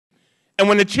And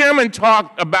when the chairman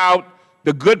talked about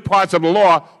the good parts of the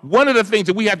law, one of the things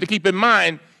that we have to keep in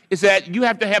mind is that you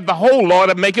have to have the whole law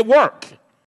to make it work.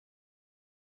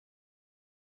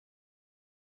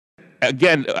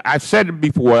 Again, I've said it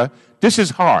before, this is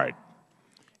hard.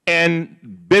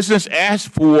 And business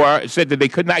said that they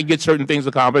could not get certain things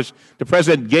accomplished. The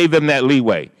president gave them that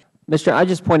leeway. Mr. I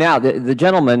just point out that the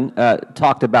gentleman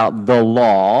talked about the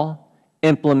law,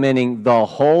 implementing the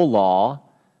whole law.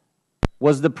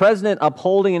 Was the president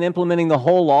upholding and implementing the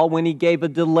whole law when he gave a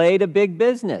delay to big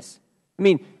business? I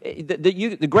mean,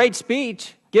 the great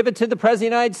speech, give it to the President of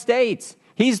the United States.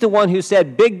 He's the one who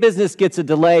said big business gets a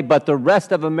delay, but the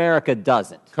rest of America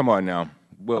doesn't. Come on now.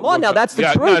 Come on now, that's the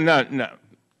truth. No.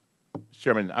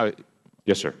 Chairman.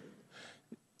 Yes, sir.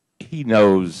 He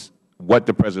knows what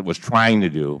the president was trying to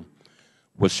do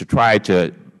was to try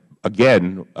to,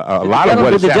 again, a lot of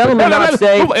what has happened.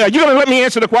 Are you going to let me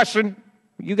answer the question?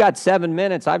 You got 7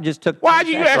 minutes. I've just took. Why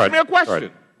did you ask me a question?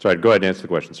 All right. Go ahead and answer the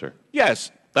question, sir.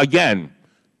 Yes. Again,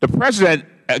 the president,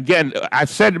 I've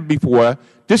said it before,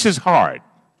 this is hard.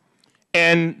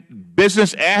 And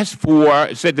business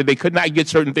said that they could not get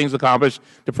certain things accomplished.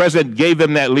 The president gave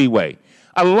them that leeway.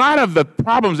 A lot of the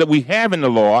problems that we have in the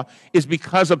law is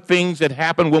because of things that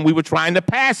happened when we were trying to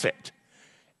pass it.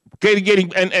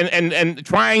 And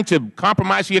trying to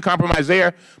compromise here, compromise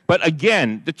there. But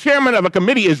again, the chairman of a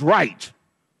committee is right.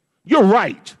 You're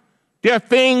right. There are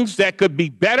things that could be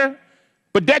better,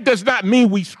 but that does not mean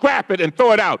we scrap it and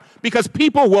throw it out, because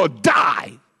people will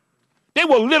die. They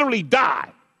will literally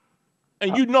die.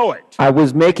 And you know it. I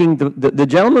was making the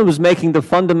gentleman was making the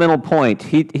fundamental point.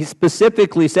 He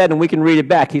specifically said, and we can read it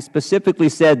back, he specifically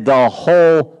said the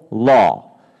whole law.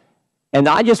 And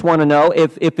I just want to know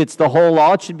if it's the whole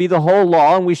law, it should be the whole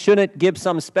law, and we shouldn't give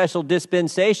some special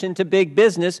dispensation to big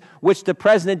business, which the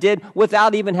president did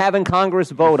without even having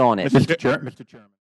Congress vote on it. Mr. Chairman.